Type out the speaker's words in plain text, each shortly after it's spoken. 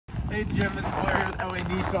Hey Jim, this is Blair here with LA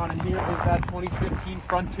Nissan, and here is that 2015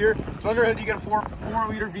 Frontier. So under hood you get a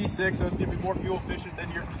 4-liter V6, so it's going to be more fuel efficient than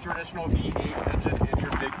your traditional V8 engine in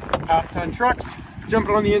your big half-ton trucks.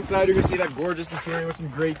 Jumping on the inside, you're going to see that gorgeous interior with some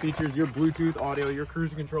great features, your Bluetooth audio, your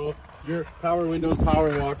cruise control, your power windows,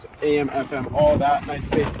 power locks, AM, FM, all that nice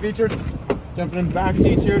basic features. Jumping in the back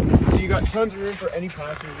seats here, so you got tons of room for any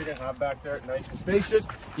passengers you're gonna have back there, nice and spacious.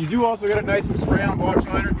 You do also get a nice spray-on box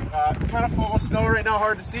liner, kind of full of snow right now,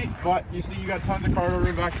 hard to see, but you see you got tons of cargo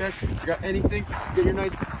room back there. You got anything, get your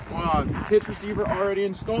nice hitch receiver already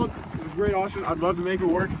installed. It's a great option. I'd love to make it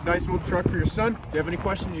work. Nice little truck for your son. If you have any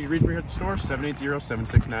questions, you can reach me here at the store,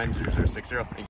 780-769-0060.